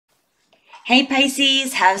Hey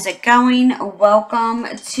Pisces, how's it going? Welcome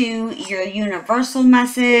to your universal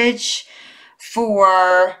message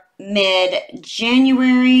for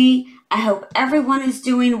mid-January. I hope everyone is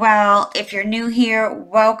doing well. If you're new here,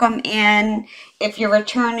 welcome in. If you're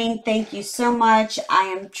returning, thank you so much. I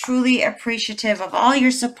am truly appreciative of all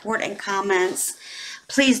your support and comments.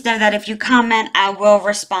 Please know that if you comment, I will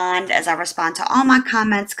respond as I respond to all my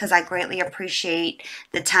comments because I greatly appreciate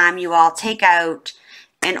the time you all take out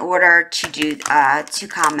in order to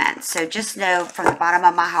comment. So just know from the bottom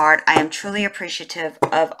of my heart, I am truly appreciative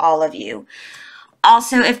of all of you.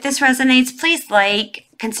 Also, if this resonates, please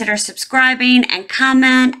consider subscribing and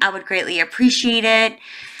comment. I would greatly appreciate it.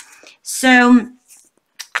 So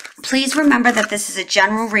please remember that this is a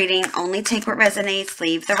general reading. Only take what resonates,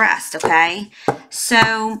 leave the rest, okay?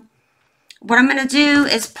 So what I'm going to do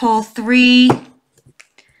is pull 3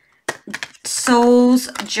 Soul's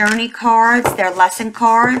Journey cards. They're lesson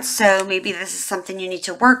cards, so maybe this is something you need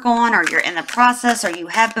to work on, or you're in the process, or you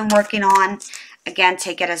have been working on. Again,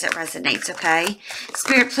 take it as it resonates, okay?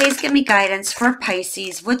 Spirit, please give me guidance for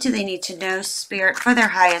Pisces. What do they need to know, Spirit, for their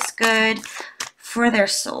highest good, for their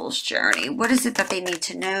soul's journey? What is it that they need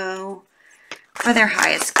to know for their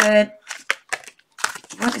highest good?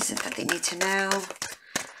 What is it that they need to know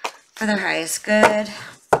for their highest good?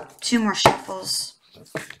 2 more shuffles.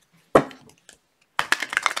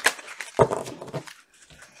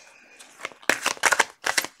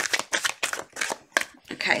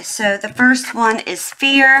 Okay, so the first one is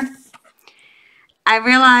fear. I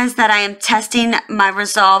realize that I am testing my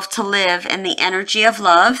resolve to live in the energy of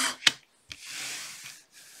love.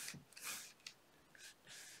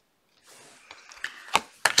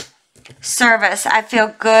 Service. I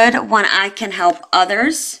feel good when I can help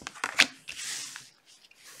others.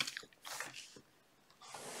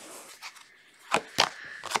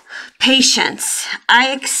 Patience. I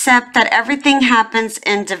accept that everything happens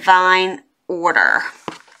in divine order.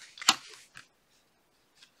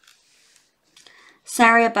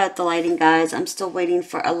 Sorry about the lighting, guys. I'm still waiting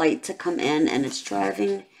for a light to come in and it's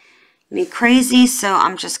driving me crazy, so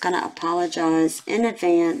I'm just going to apologize in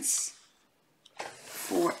advance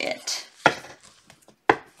for it.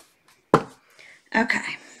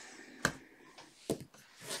 Okay.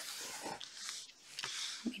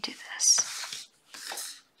 Let me do this.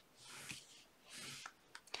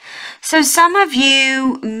 So some of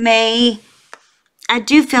you I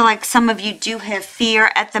do feel like some of you do have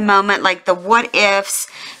fear at the moment, like the what ifs.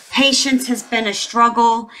 Patience has been a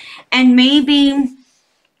struggle, and maybe,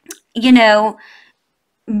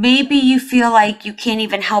 maybe you feel like you can't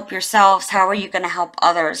even help yourselves. How are you going to help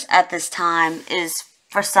others at this time is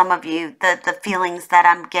for some of you the feelings that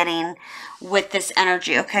I'm getting with this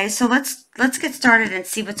energy. Okay, so let's get started and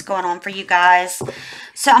see what's going on for you guys.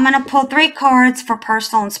 So I'm going to pull 3 cards for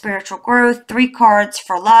personal and spiritual growth, 3 cards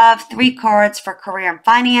for love, 3 cards for career and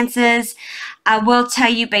finances. I will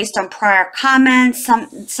tell you, based on prior comments,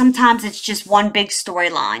 sometimes it's just one big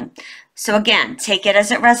storyline. So again, take it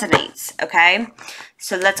as it resonates, okay?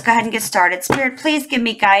 So let's go ahead and get started. Spirit, please give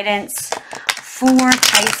me guidance for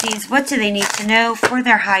Pisces. What do they need to know for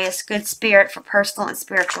their highest good, Spirit, for personal and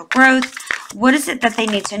spiritual growth? What is it that they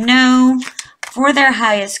need to know for their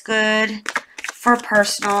highest good, for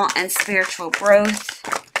personal and spiritual growth?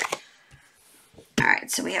 All right,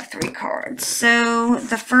 so we have 3 cards. So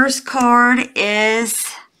the first card is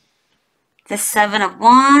the 7 of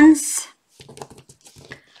Wands.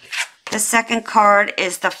 The second card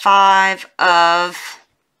is the 5 of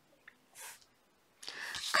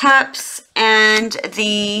Cups, and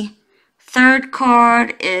the third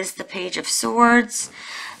card is the Page of Swords.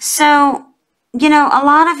 So, a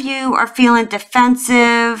lot of you are feeling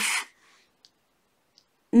defensive,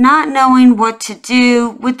 not knowing what to do.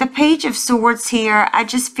 With the Page of Swords here, I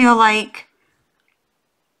just feel like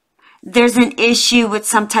there's an issue with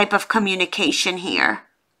some type of communication here.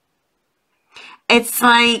 It's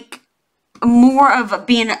like more of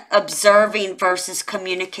being observing versus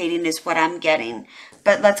communicating is what I'm getting.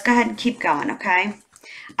 But let's go ahead and keep going, okay?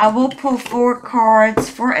 I will pull 4 cards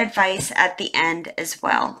for advice at the end as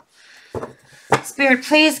well. Spirit,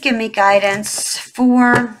 please give me guidance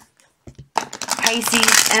for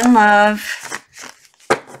Pisces in love.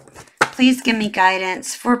 Please give me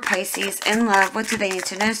guidance for Pisces in love. What do they need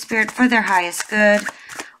to know, Spirit, for their highest good?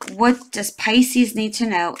 What does Pisces need to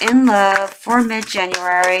know in love for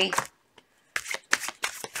mid-January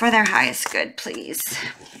for their highest good, please?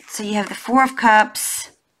 So you have the 4 of Cups,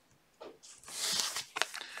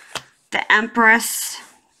 the Empress,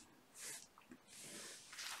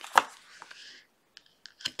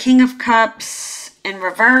 King of Cups in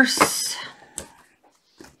reverse.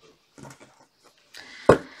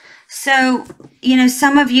 So, you know,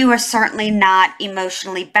 some of you are certainly not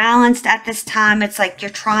emotionally balanced at this time. It's like you're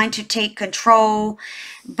trying to take control,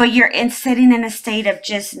 but you're sitting in a state of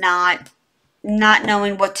just not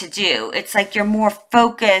knowing what to do. It's like you're more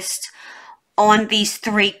focused on these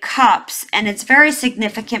 3 cups, and it's very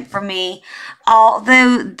significant for me.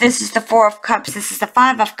 Although this is the 4 of cups, this is the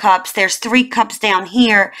 5 of cups, there's 3 cups down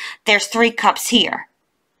here, there's 3 cups here.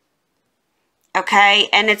 Okay,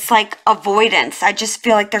 and it's like avoidance. I just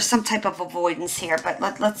feel like there's some type of avoidance here, but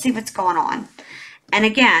let's see what's going on. And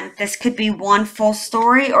again, this could be one full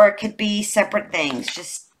story, or it could be separate things.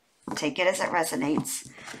 Just take it as it resonates.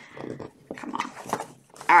 Come on.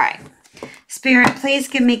 All right. Spirit, please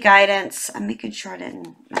give me guidance. I'm making sure I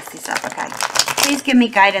didn't mess these up. Okay. Please give me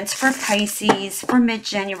guidance for Pisces for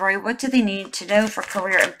mid-January. What do they need to know for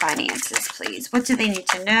career and finances, please? What do they need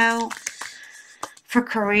to know for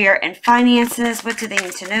career and finances? What do they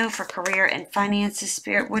need to know for career and finances,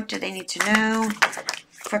 Spirit? What do they need to know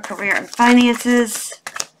for career and finances?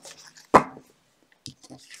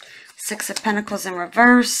 6 of Pentacles in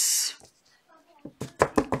reverse.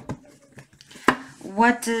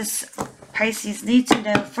 What does Pisces need to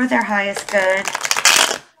know for their highest good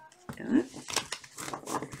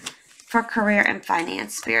for career and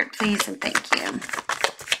finance, Spirit, please, and thank you.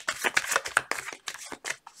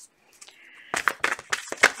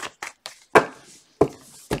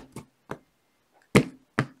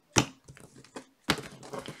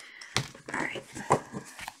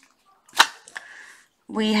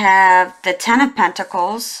 We have the 10 of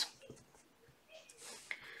Pentacles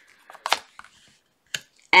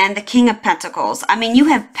and the King of Pentacles. I mean, you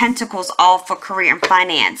have Pentacles all for career and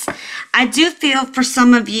finance. I do feel for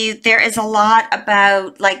some of you, there is a lot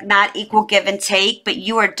about like not equal give and take, but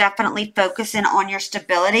you are definitely focusing on your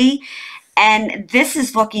stability. And this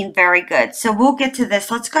is looking very good. So we'll get to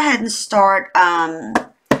this. Let's go ahead and start.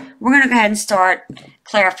 We're going to go ahead and start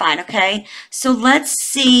clarifying, okay? So let's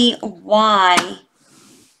see why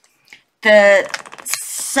the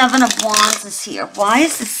 7 of Wands is here. Why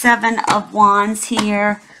is the 7 of Wands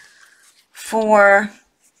here for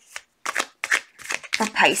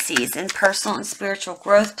Pisces in personal and spiritual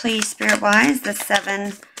growth, please, Spirit? Why is the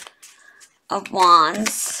 7 of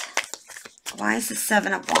Wands? Why is the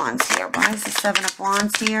 7 of Wands here? Why is the 7 of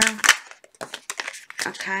Wands here?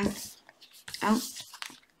 Okay. Oh.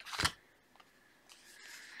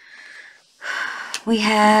 We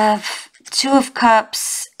have 2 of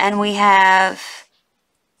Cups and we have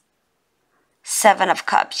 7 of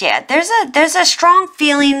Cups. Yeah, there's a strong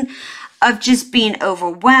feeling of just being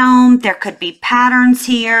overwhelmed. There could be patterns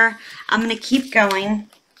here. I'm going to keep going.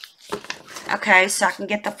 Okay, so I can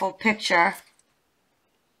get the full picture.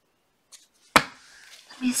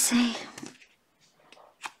 Let me see.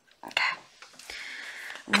 Okay.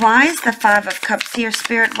 Why is the 5 of Cups here,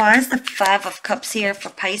 Spirit? Why is the 5 of Cups here for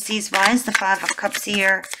Pisces? Why is the 5 of Cups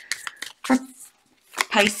here for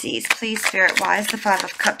Pisces? Please, Spirit, why is the 5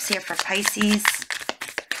 of Cups here for Pisces?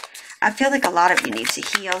 I feel like a lot of you need to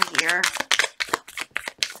heal here.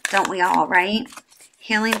 Don't we all, right?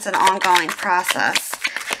 Healing's an ongoing process.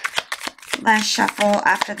 Last shuffle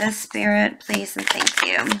after this, Spirit, please and thank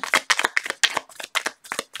you.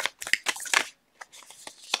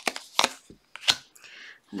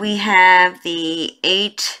 We have the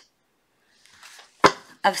 8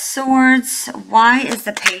 of Swords. Why is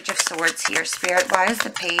the Page of Swords here, Spirit? Why is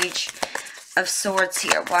the Page of Swords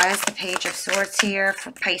here? Why is the Page of Swords here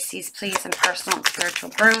for Pisces, please, in personal and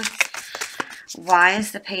spiritual growth? Why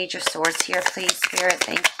is the Page of Swords here, please, Spirit?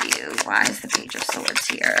 Thank you. Why is the Page of Swords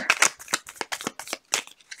here?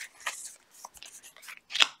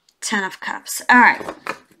 10 of Cups. All right.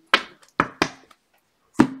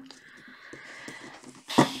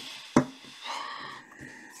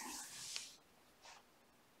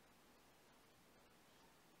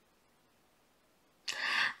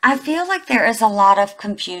 I feel like there is a lot of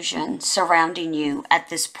confusion surrounding you at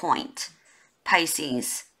this point,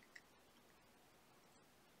 Pisces.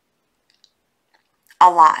 A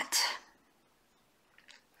lot.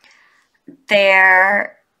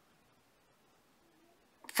 For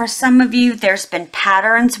some of you, there's been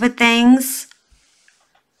patterns with things.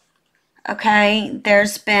 Okay,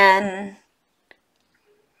 there's been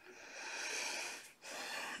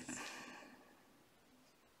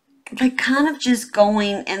like kind of just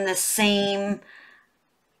going in the same,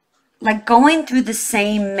 like going through the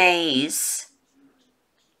same maze,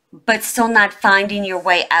 but still not finding your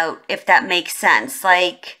way out, if that makes sense.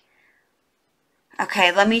 Like,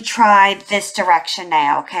 okay, let me try this direction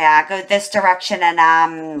now. Okay, I go this direction and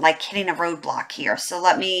I'm like hitting a roadblock here. So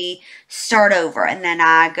let me start over, and then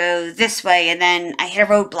I go this way and then I hit a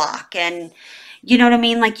roadblock. And You know what I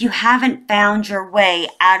mean? Like you haven't found your way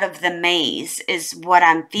out of the maze is what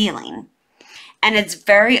I'm feeling. And it's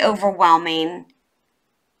very overwhelming.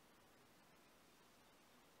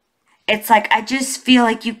 It's like I just feel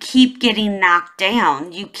like you keep getting knocked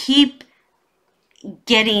down. You keep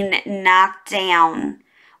getting knocked down,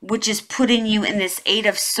 which is putting you in this Eight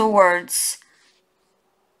of Swords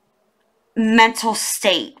mental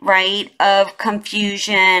state, right? Of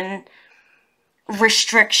confusion,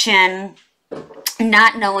 restriction,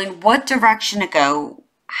 not knowing what direction to go,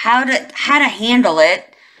 how to handle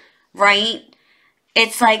it, right?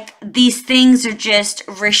 It's like these things are just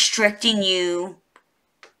restricting you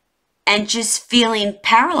and just feeling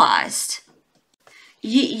paralyzed.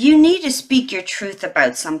 You need to speak your truth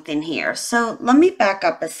about something here. So let me back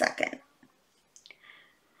up a second.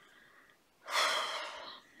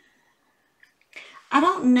 I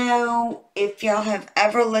don't know if y'all have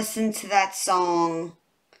ever listened to that song,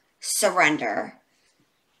 Surrender,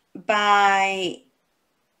 by,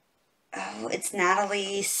 oh, it's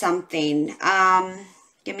Natalie something.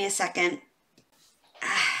 Give me a second.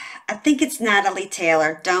 I think it's Natalie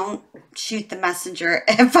Taylor. Don't shoot the messenger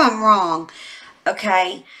if I'm wrong.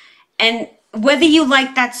 Okay? And whether you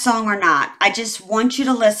like that song or not, I just want you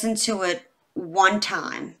to listen to it one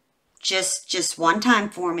time. Just one time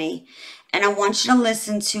for me. And I want you to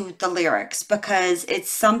listen to the lyrics because it's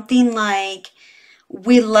something like,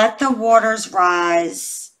 we let the waters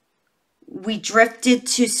rise. We drifted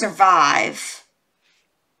to survive.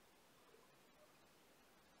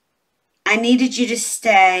 I needed you to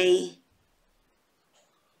stay,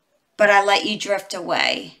 but I let you drift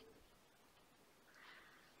away.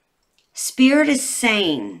 Spirit is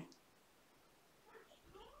saying,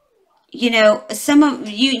 you know, some of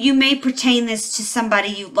you may pertain this to somebody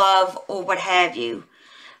you love or what have you,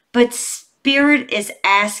 but Spirit is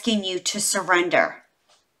asking you to surrender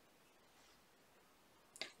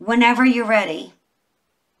whenever you're ready.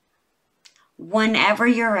 Whenever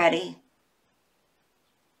you're ready.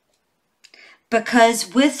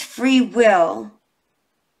 Because with free will,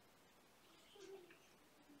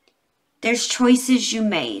 there's choices you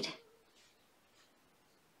made.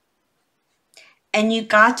 And you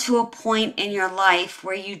got to a point in your life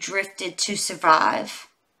where you drifted to survive.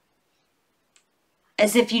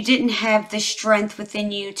 As if you didn't have the strength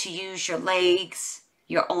within you to use your legs,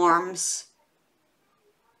 your arms.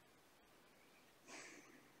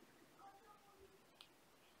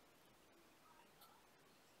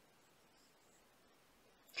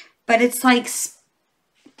 But it's like,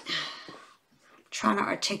 I'm trying to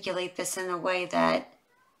articulate this in a way that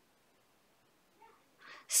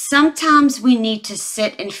sometimes we need to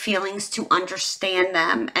sit in feelings to understand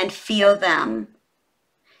them and feel them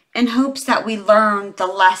in hopes that we learn the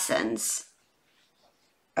lessons.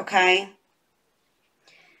 Okay?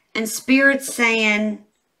 And Spirit's saying,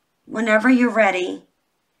 whenever you're ready,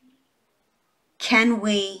 can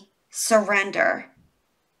we surrender?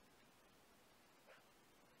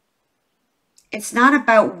 It's not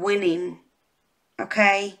about winning,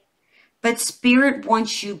 okay? But Spirit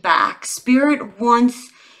wants you back. Spirit wants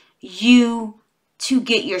you to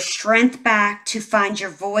get your strength back, to find your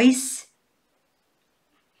voice,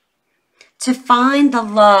 to find the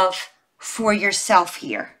love for yourself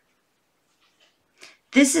here.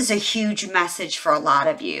 This is a huge message for a lot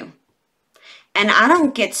of you. And I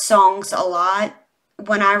don't get songs a lot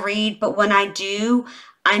when I read, but when I do,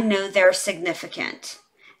 I know they're significant.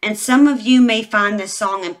 And some of you may find this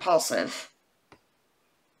song impulsive.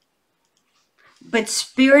 But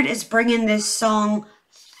Spirit is bringing this song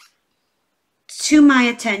to my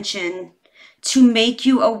attention to make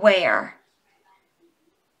you aware.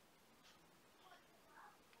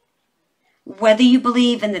 Whether you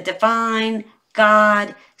believe in the divine,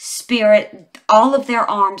 God, Spirit, all of their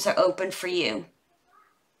arms are open for you.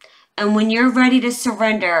 And when you're ready to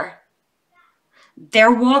surrender, they're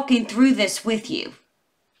walking through this with you.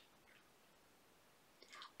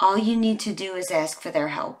 All you need to do is ask for their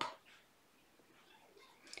help.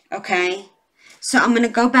 Okay? So I'm going to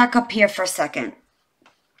go back up here for a second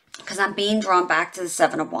because I'm being drawn back to the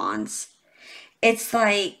Seven of Wands. It's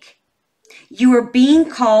like you are being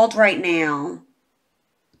called right now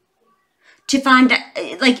to find,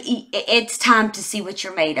 like, it's time to see what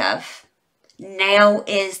you're made of. Now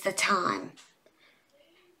is the time.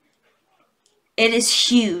 It is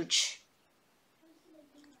huge.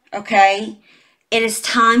 Okay? It is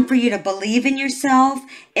time for you to believe in yourself.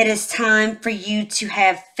 It is time for you to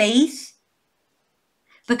have faith.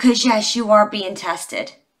 Because yes, you are being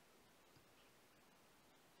tested.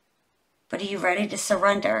 But are you ready to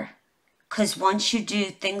surrender? Because once you do,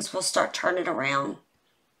 things will start turning around.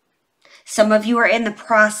 Some of you are in the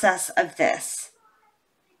process of this.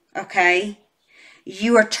 Okay?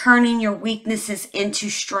 You are turning your weaknesses into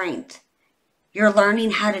strength. You're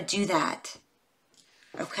learning how to do that.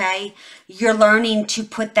 Okay? You're learning to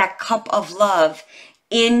put that cup of love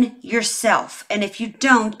in yourself. And if you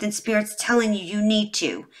don't, then Spirit's telling you you need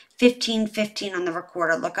to. 1515 on the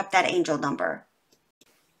recorder. Look up that angel number.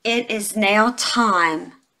 It is now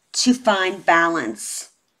time to find balance.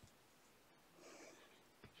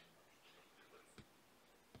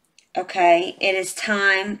 Okay? It is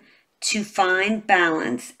time to find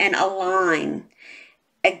balance and align.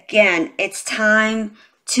 Again, it's time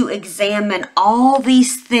to examine all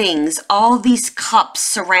these things, all these cups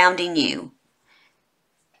surrounding you.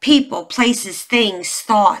 People, places, things,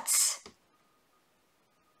 thoughts,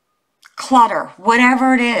 clutter,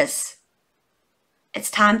 whatever it is. It's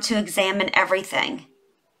time to examine everything.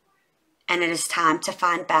 And it is time to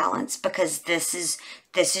find balance, because this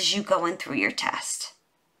is you going through your test.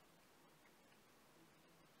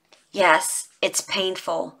 Yes, it's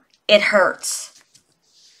painful. It hurts.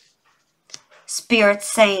 Spirit's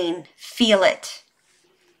saying, feel it.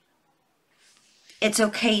 It's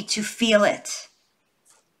okay to feel it.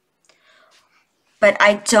 But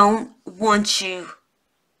I don't want you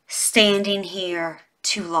standing here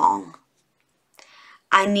too long.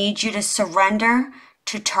 I need you to surrender,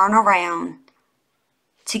 to turn around,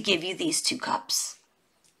 to give you these 2 cups.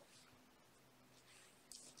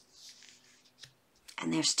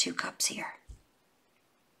 And there's 2 cups here.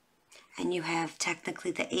 And you have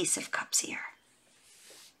technically the Ace of Cups here.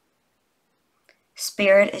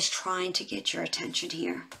 Spirit is trying to get your attention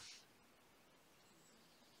here.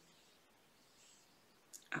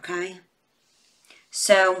 Okay?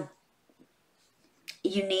 So,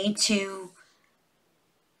 you need to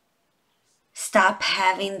stop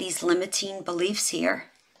having these limiting beliefs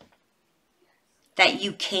here. That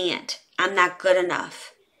you can't. I'm not good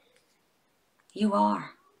enough. You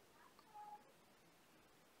are.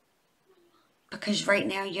 Because right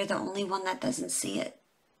now you're the only one that doesn't see it.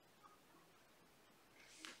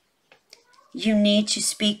 You need to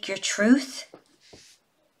speak your truth.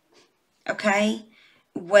 Okay?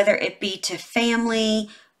 Whether it be to family,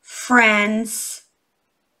 friends.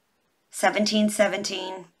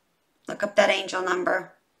 1717. Look up that angel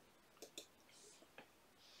number.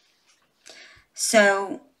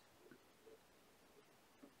 So,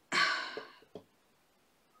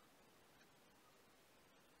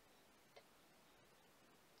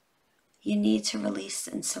 you need to release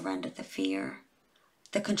and surrender the fear,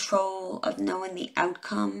 the control of knowing the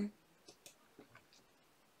outcome.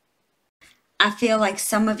 I feel like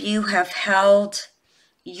some of you have held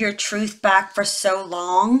your truth back for so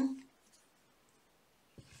long.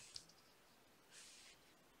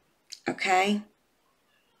 Okay?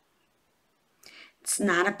 It's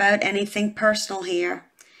not about anything personal here.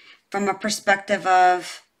 From a perspective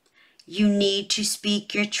of you need to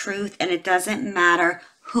speak your truth, and it doesn't matter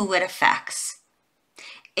who it affects.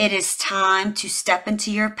 It is time to step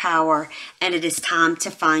into your power, and it is time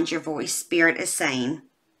to find your voice. Spirit is saying.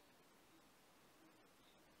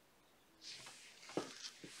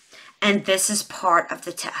 And this is part of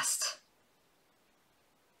the test.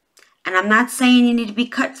 And I'm not saying you need to be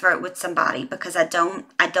cutthroat with somebody, because I don't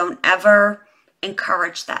ever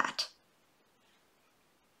encourage that.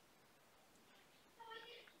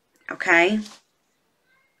 Okay?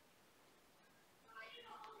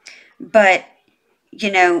 But,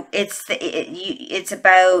 you know, it's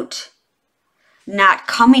about not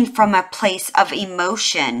coming from a place of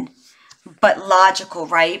emotion, but logical,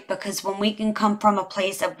 right? Because when we can come from a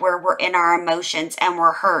place of where we're in our emotions and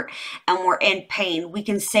we're hurt and we're in pain, we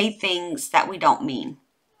can say things that we don't mean.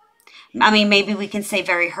 I mean, maybe we can say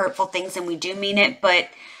very hurtful things and we do mean it, but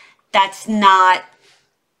that's not,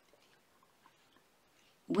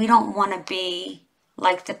 we don't want to be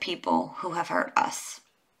like the people who have hurt us.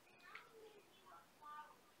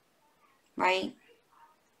 Right?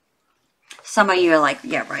 Some of you are like,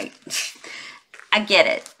 yeah, right. I get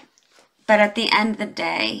it. But at the end of the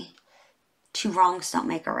day, 2 wrongs don't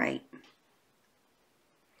make a right.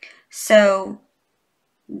 So,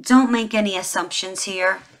 don't make any assumptions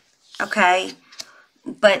here, okay?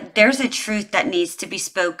 But there's a truth that needs to be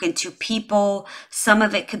spoken to people. Some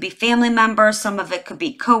of it could be family members. Some of it could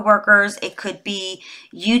be coworkers. It could be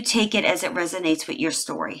you take it as it resonates with your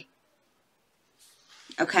story.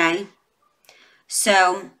 Okay?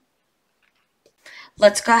 So,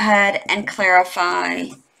 let's go ahead and clarify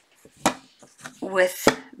with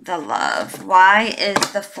the love. Why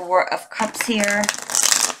is the 4 of Cups here?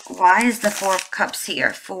 Why is the 4 of Cups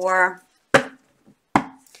here? Why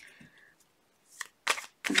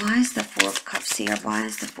Why is the Four of Cups here? Why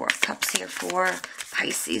is the Four of Cups here for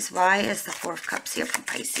Pisces? Why is the Four of Cups here for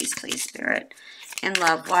Pisces, please, Spirit? In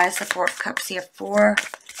love. Why is the Four of Cups here for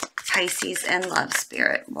Pisces in love,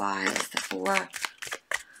 Spirit? Why is the Four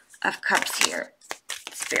of Cups here,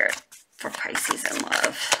 Spirit, for Pisces in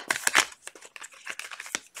love?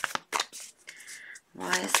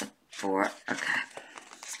 Why is the Four? Okay.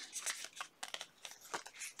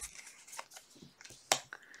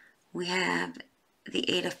 We have the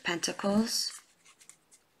Eight of Pentacles.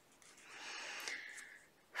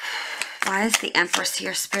 Why is the Empress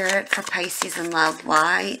here, Spirit, for Pisces in love?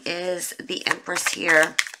 Why is the Empress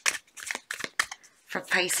here for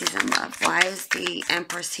Pisces in love? Why is the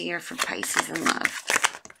Empress here for Pisces in love?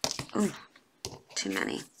 Ooh, too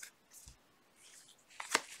many.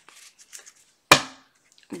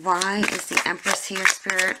 Why is the Empress here,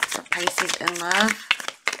 Spirit, for Pisces in love?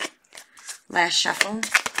 Last shuffle.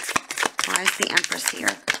 Why is the Empress here?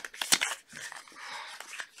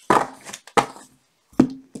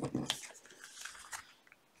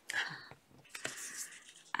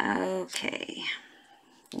 Okay.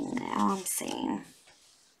 Now I'm seeing.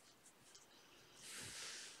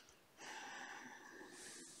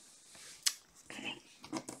 Okay.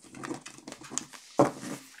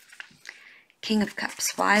 King of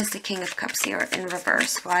Cups. Why is the King of Cups here in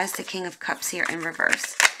reverse? Why is the King of Cups here in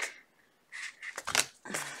reverse?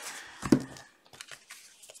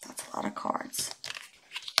 That's a lot of cards.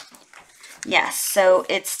 Yes, so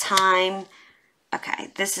it's time.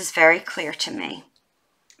 Okay, this is very clear to me.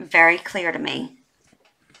 Very clear to me.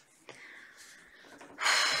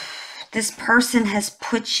 This person has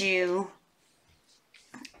put you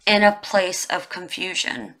in a place of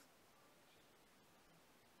confusion.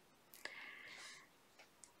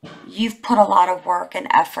 You've put a lot of work and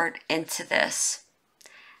effort into this.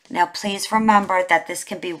 Now, please remember that this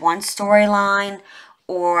can be one storyline,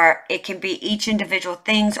 or it can be each individual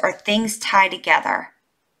things, or things tied together.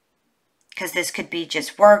 Because this could be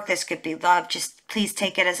just work, this could be love. Just please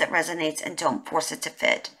take it as it resonates and don't force it to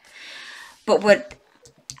fit. But what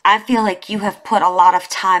I feel like you have put a lot of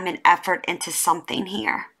time and effort into something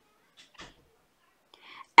here.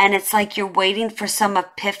 And it's like you're waiting for some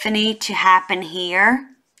epiphany to happen here.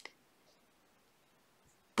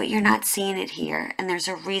 But you're not seeing it here. And there's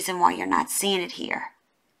a reason why you're not seeing it here.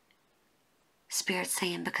 Spirit's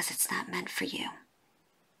saying because it's not meant for you.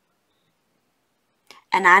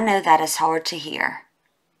 And I know that is hard to hear.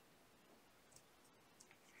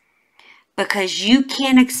 Because you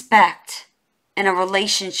can't expect in a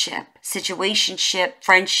relationship, situationship,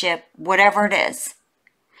 friendship, whatever it is,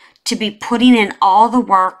 to be putting in all the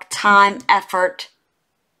work, time, effort,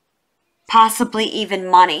 possibly even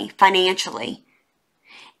money, financially,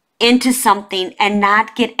 into something and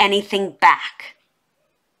not get anything back.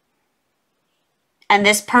 And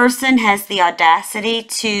this person has the audacity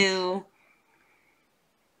to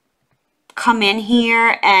come in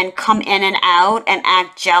here and come in and out and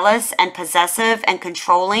act jealous and possessive and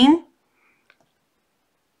controlling.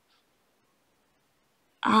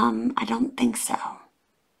 I don't think so.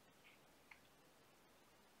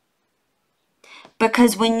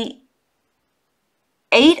 Because when you,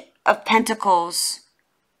 Eight of Pentacles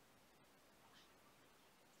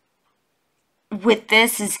with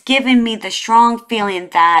this is giving me the strong feeling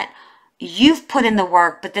that you've put in the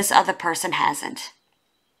work, but this other person hasn't.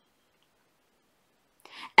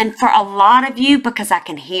 And for a lot of you, because I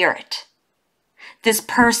can hear it, this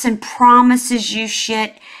person promises you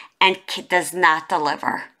shit and does not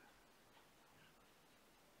deliver.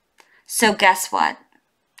 So guess what?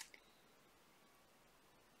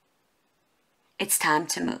 It's time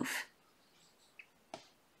to move.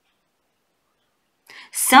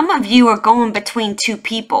 Some of you are going between two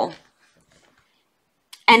people,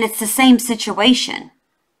 and it's the same situation.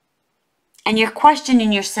 And you're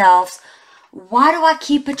questioning yourselves, why do I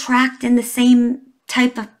keep attracting the same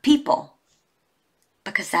type of people?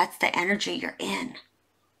 Because that's the energy you're in.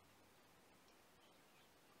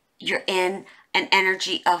 You're in an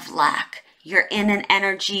energy of lack. You're in an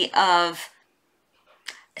energy of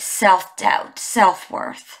self-doubt,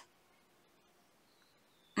 self-worth.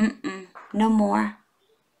 No more.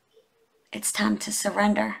 It's time to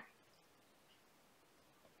surrender.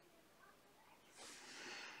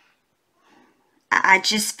 I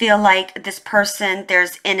just feel like this person,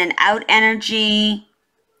 there's in and out energy.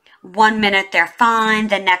 1 minute they're fine,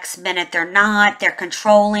 the next minute they're not. They're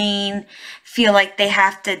controlling, feel like they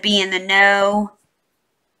have to be in the know.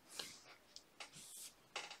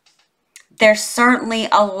 There's certainly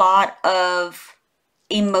a lot of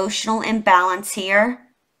emotional imbalance here.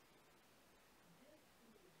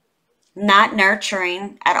 Not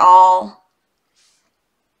nurturing at all.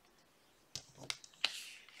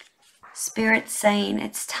 Spirit's saying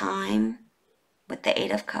it's time with the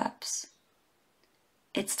Eight of Cups.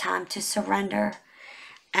 It's time to surrender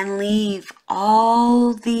and leave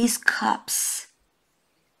all these cups,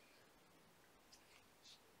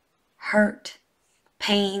 hurt,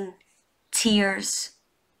 pain, tears,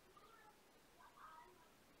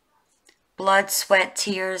 blood, sweat,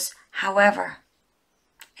 tears. However,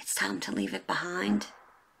 it's time to leave it behind.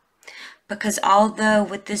 Because although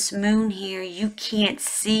with this moon here, you can't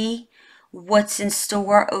see what's in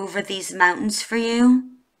store over these mountains for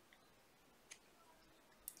you,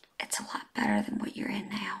 it's a lot better than what you're in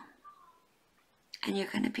now. And you're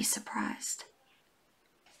going to be surprised.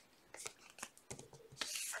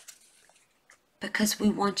 Because we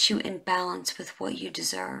want you in balance with what you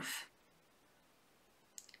deserve.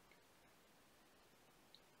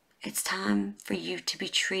 It's time for you to be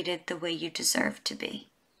treated the way you deserve to be.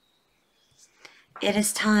 It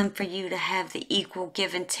is time for you to have the equal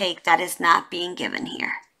give and take that is not being given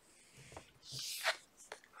here.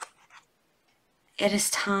 It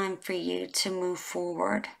is time for you to move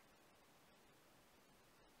forward.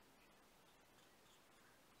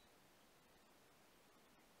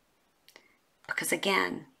 Because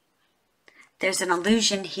again, there's an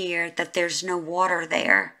illusion here that there's no water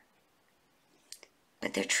there.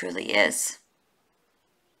 But there truly is.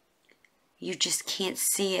 You just can't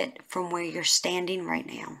see it from where you're standing right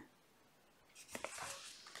now.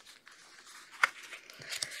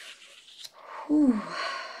 Whew.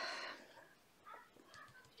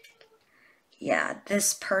 Yeah,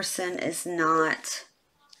 this person is not...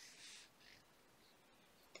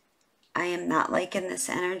 I am not liking this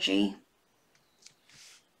energy.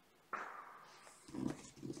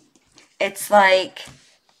 It's like...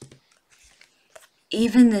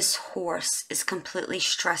 even this horse is completely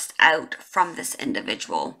stressed out from this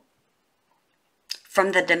individual,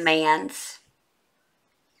 from the demands.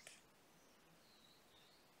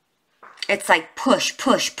 It's like push,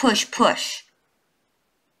 push, push, push.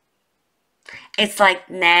 It's like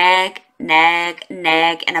nag, nag,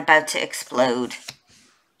 nag, and about to explode.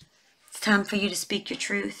 It's time for you to speak your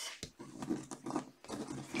truth.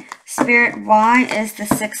 Spirit, why is the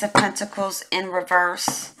Six of Pentacles in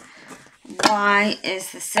reverse? Why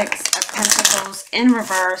is the Six of Pentacles in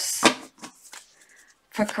reverse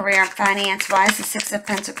for career and finance? Why is the Six of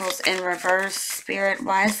Pentacles in reverse? Spirit,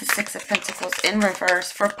 why is the Six of Pentacles in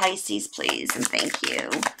reverse for Pisces, please? And thank you.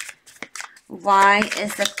 Why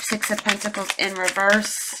is the Six of Pentacles in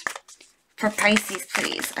reverse for Pisces,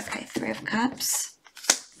 please? Okay, Three of Cups.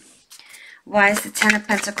 Why is the Ten of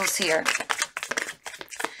Pentacles here?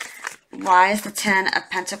 Why is the Ten of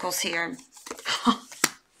Pentacles here?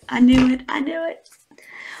 I knew it. I knew it.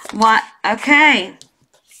 What? Okay.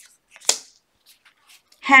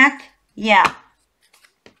 Heck yeah.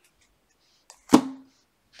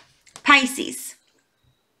 Pisces.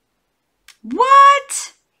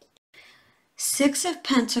 What? Six of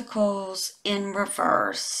Pentacles in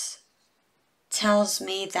reverse tells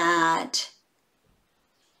me that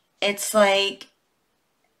it's like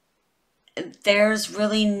there's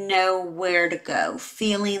really nowhere to go.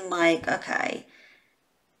 Feeling like, okay,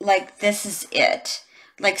 like this is it.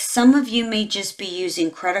 Like some of you may just be using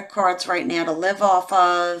credit cards right now to live off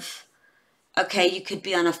of. Okay, you could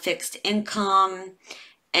be on a fixed income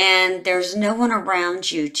and there's no one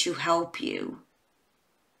around you to help you.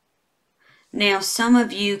 Now, some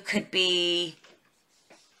of you could be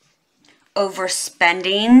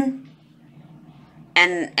overspending.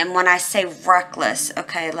 And when I say reckless,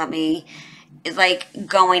 okay, like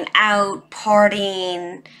going out,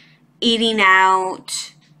 partying, eating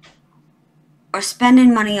out, or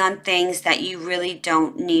spending money on things that you really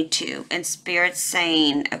don't need to. And Spirit's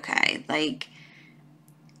saying, okay, like,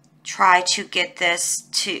 try to get this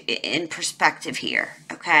in perspective here,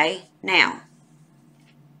 okay? Now,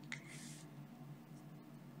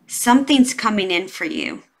 something's coming in for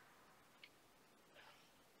you.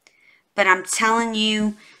 But I'm telling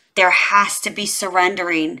you, there has to be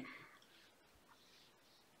surrendering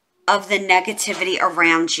of the negativity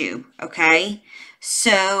around you, okay?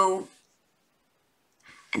 So,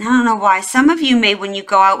 and I don't know why. Some of you may, when you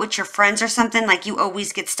go out with your friends or something, like you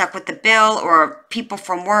always get stuck with the bill or people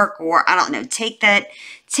from work or, I don't know, take that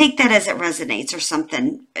as it resonates or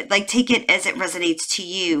something. Like, take it as it resonates to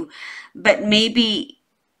you. But maybe,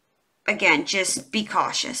 again, just be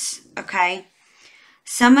cautious, okay?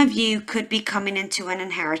 Some of you could be coming into an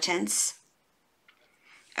inheritance,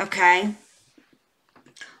 okay?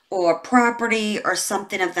 Or property or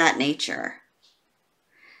something of that nature.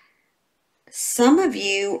 Some of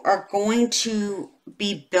you are going to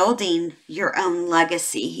be building your own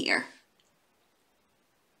legacy here.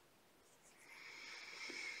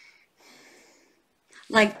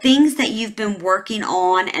 Like things that you've been working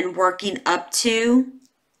on and working up to.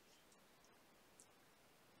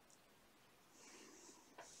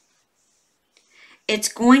 It's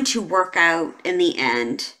going to work out in the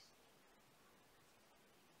end.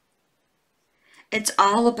 It's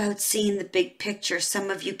all about seeing the big picture. Some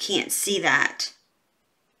of you can't see that.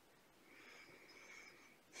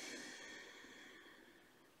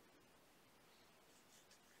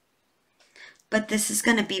 But this is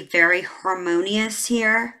going to be very harmonious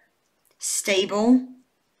here, stable.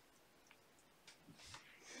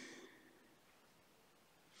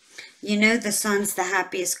 You know the Sun's the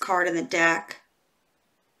happiest card in the deck.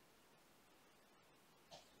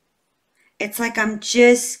 It's like I'm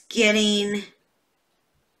just getting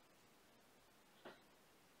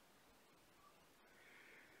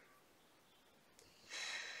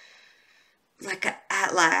like a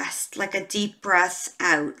at last, like a deep breath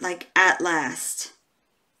out, like at last.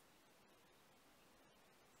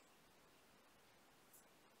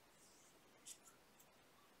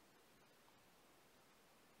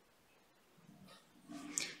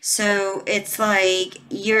 So it's like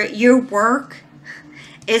your work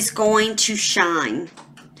is going to shine.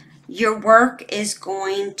 Your work is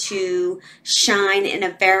going to shine in a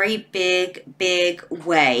very big, big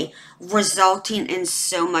way, resulting in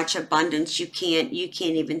so much abundance you can't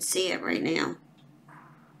even see it right now.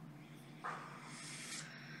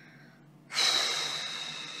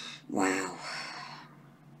 Wow.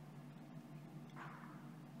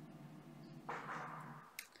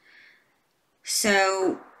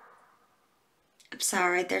 So, I'm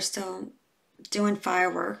sorry, they're still doing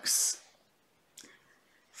fireworks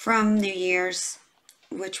from New Year's,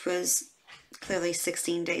 which was clearly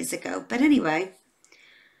 16 days ago. But anyway,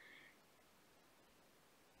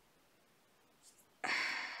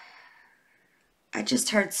 I just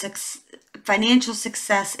heard financial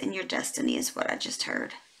success in your destiny is what I just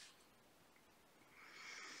heard.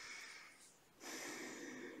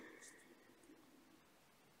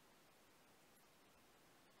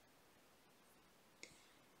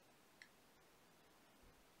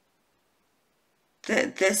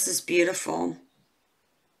 This is beautiful.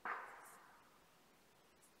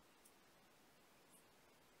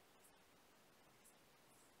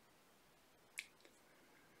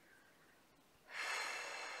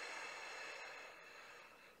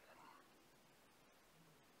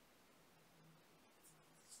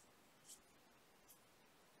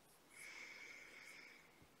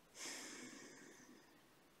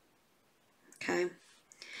 Okay.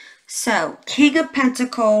 So, King of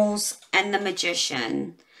Pentacles and the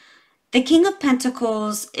Magician. The King of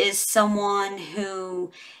Pentacles is someone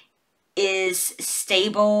who is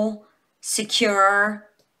stable, secure.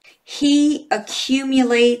 He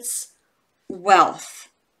accumulates wealth.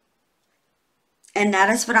 And that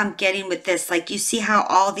is what I'm getting with this. Like, you see how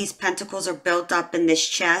all these pentacles are built up in this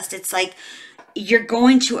chest? It's like you're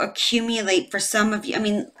going to accumulate for some of you. I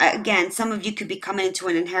mean, again, some of you could be coming into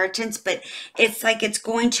an inheritance, but it's like it's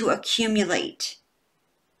going to accumulate.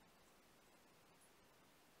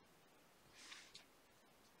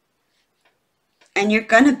 And you're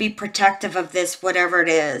going to be protective of this, whatever it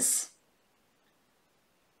is.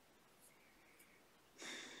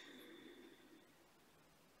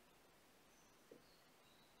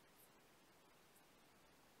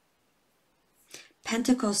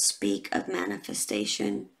 Pentacles speak of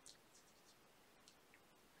manifestation.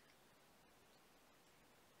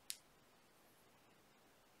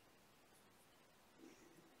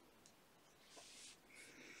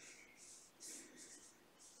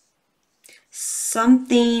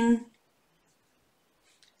 Something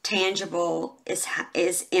tangible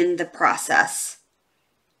is in the process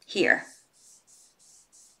here.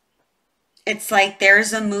 It's like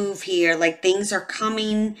there's a move here, like things are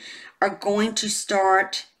going to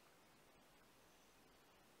start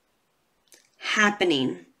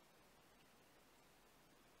happening.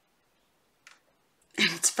 And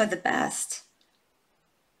it's for the best.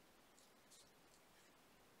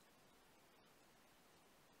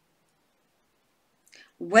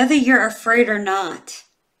 Whether you're afraid or not.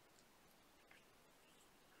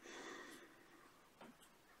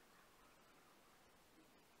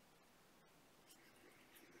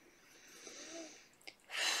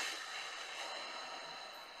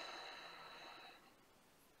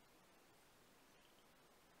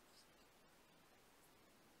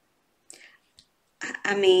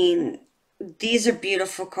 I mean, these are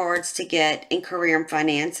beautiful cards to get in career and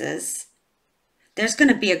finances. There's going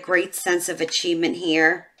to be a great sense of achievement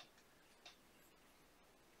here.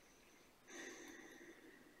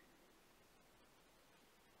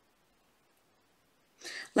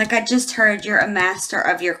 Like I just heard, you're a master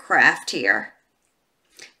of your craft here.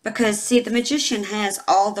 Because, see, the Magician has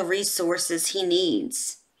all the resources he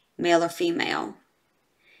needs, male or female.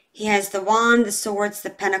 He has the wand, the swords, the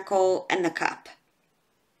pentacle, and the cup.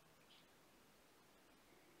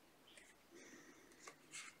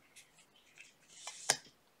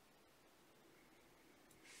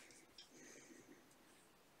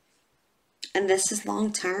 And this is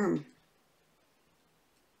long term.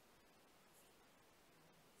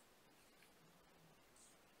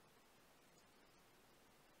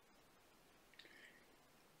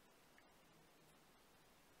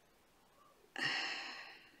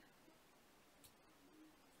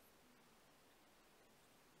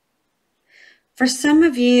 For some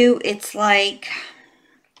of you, it's like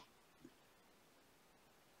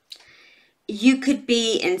you could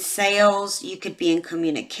be in sales, you could be in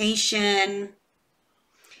communication,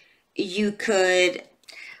 you could,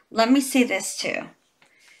 let me say this too,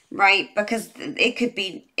 right? Because it could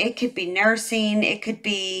be nursing, it could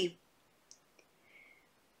be,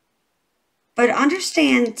 but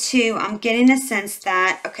understand too, I'm getting a sense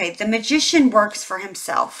that, okay, the Magician works for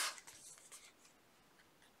himself.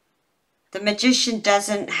 The Magician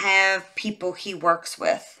doesn't have people he works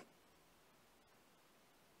with.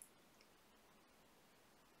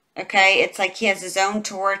 Okay, it's like he has his own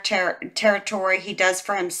territory. He does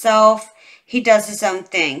for himself. He does his own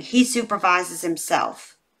thing. He supervises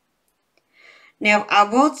himself. Now, I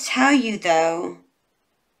will tell you though,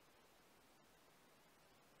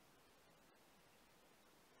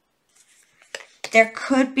 there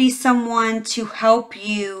could be someone to help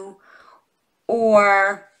you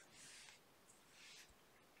or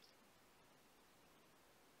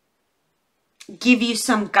give you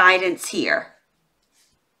some guidance here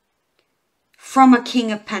from a King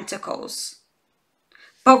of Pentacles.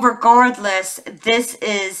 But regardless, this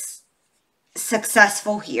is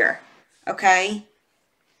successful here, okay?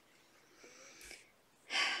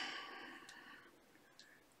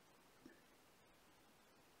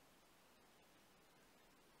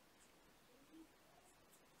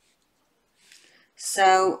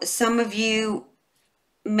 So some of you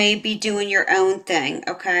may be doing your own thing,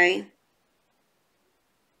 okay?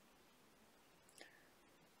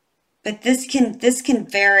 But this can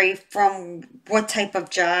vary from what type of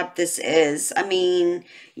job this is. I mean,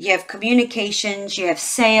 you have communications, you have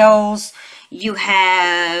sales, you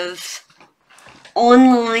have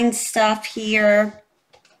online stuff here.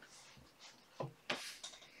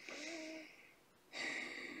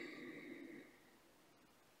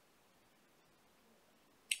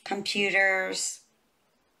 Computers,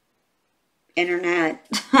 internet.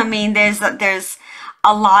 I mean, there's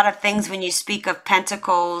a lot of things when you speak of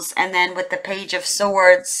Pentacles, and then with the Page of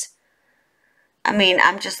Swords. I mean,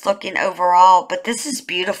 I'm just looking overall, but this is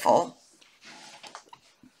beautiful,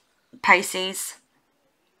 Pisces.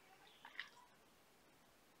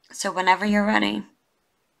 So whenever you're ready,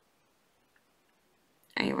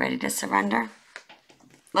 are you ready to surrender?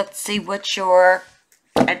 Let's see what your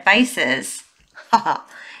advice is.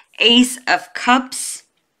 Ace of Cups,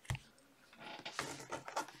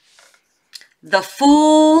 the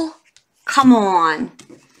Fool, come on.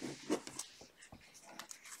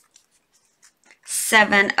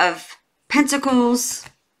 Seven of Pentacles,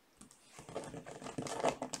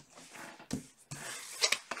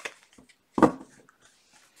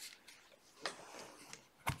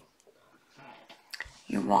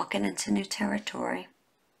 you're walking into new territory,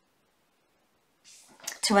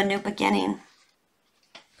 to a new beginning.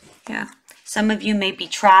 Yeah. Some of you may be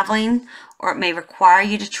traveling, or it may require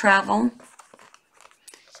you to travel.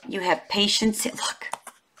 You have patience. Look.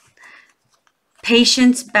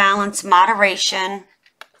 Patience, balance, moderation.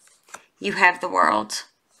 You have the World.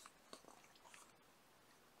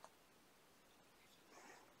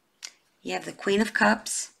 You have the Queen of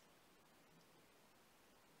Cups.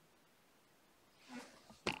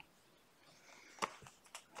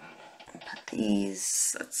 Put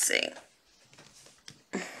these, let's see.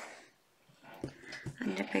 I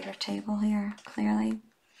need a bigger table here, clearly.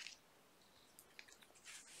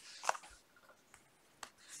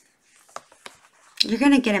 You're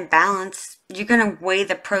going to get in balance. You're going to weigh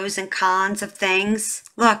the pros and cons of things.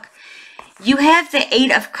 Look, you have the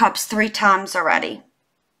Eight of Cups 3 times already.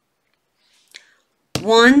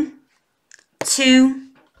 1, 2,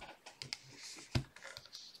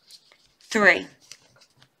 3.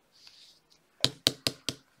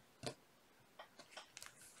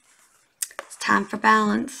 It's time for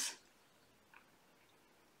balance.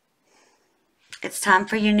 It's time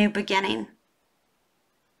for your new beginning.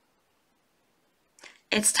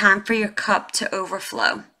 It's time for your cup to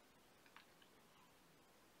overflow.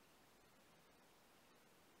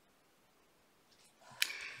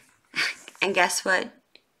 And guess what?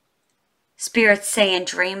 Spirit's saying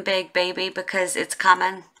dream big, baby, because it's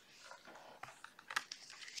coming.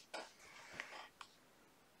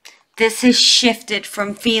 This has shifted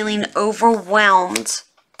from feeling overwhelmed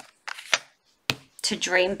to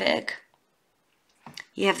dream big.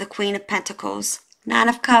 You have the Queen of Pentacles, Nine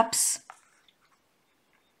of Cups.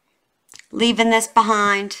 Leaving this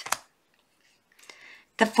behind.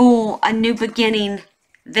 The Fool, a new beginning.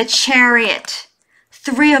 The Chariot,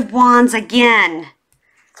 Three of Wands again.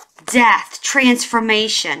 Death,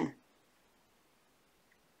 transformation.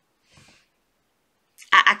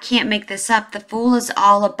 I can't make this up. The Fool is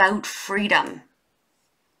all about freedom.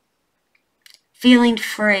 Feeling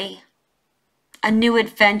free. A new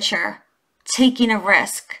adventure. Taking a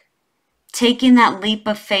risk. Taking that leap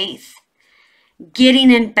of faith.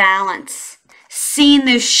 Getting in balance. Seeing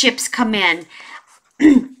those ships come in.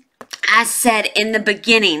 I said in the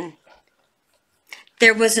beginning,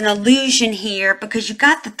 there was an illusion here because you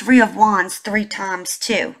got the Three of Wands 3 times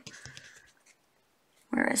too.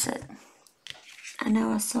 Where is it? I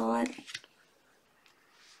know I saw it.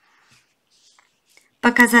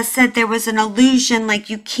 Because I said there was an illusion like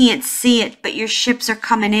you can't see it, but your ships are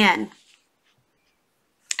coming in.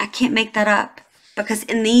 I can't make that up because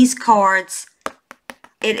in these cards,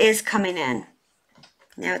 it is coming in.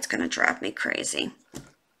 Now it's going to drive me crazy.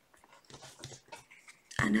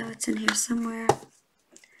 I know it's in here somewhere.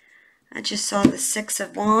 I just saw the Six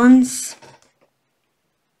of Wands.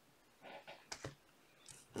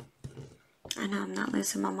 I know I'm not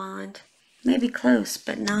losing my mind. Maybe close,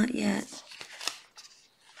 but not yet.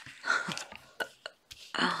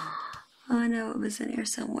 Oh, I know it was in here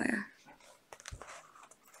somewhere.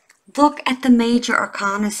 Look at the major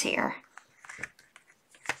arcanas here.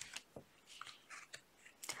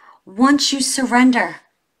 Once you surrender,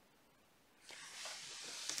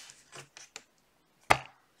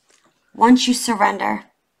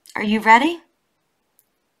 are you ready?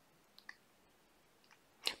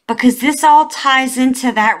 Because this all ties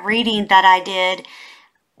into that reading that I did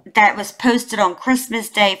that was posted on Christmas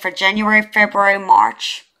Day for January, February,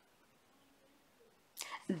 March.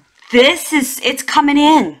 It's coming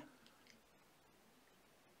in.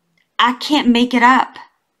 I can't make it up.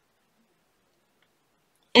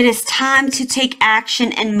 It is time to take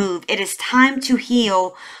action and move. It is time to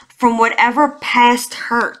heal from whatever past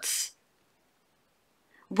hurts.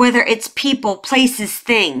 Whether it's people, places,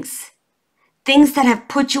 things that have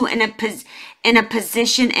put you in a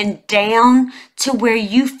position and down to where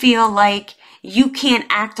you feel like you can't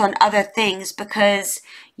act on other things because,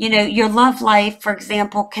 you know, your love life, for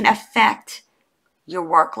example, can affect your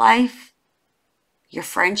work life, your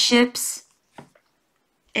friendships.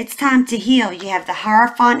 It's time to heal. You have the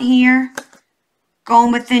Hierophant here,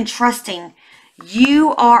 going within, trusting.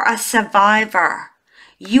 You are a survivor.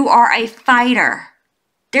 You are a fighter.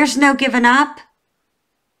 There's no giving up.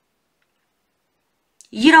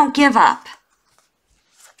 You don't give up.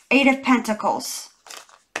 Eight of Pentacles.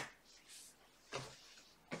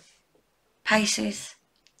 Pisces.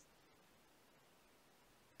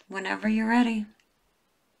 Whenever you're ready.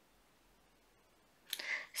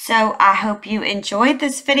 So I hope you enjoyed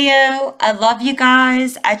this video. I love you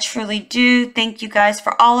guys. I truly do. Thank you guys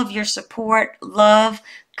for all of your support, love,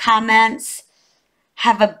 comments.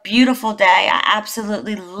 Have a beautiful day. I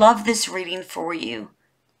absolutely love this reading for you.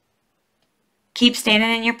 Keep standing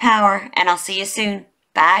in your power, and I'll see you soon.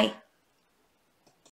 Bye.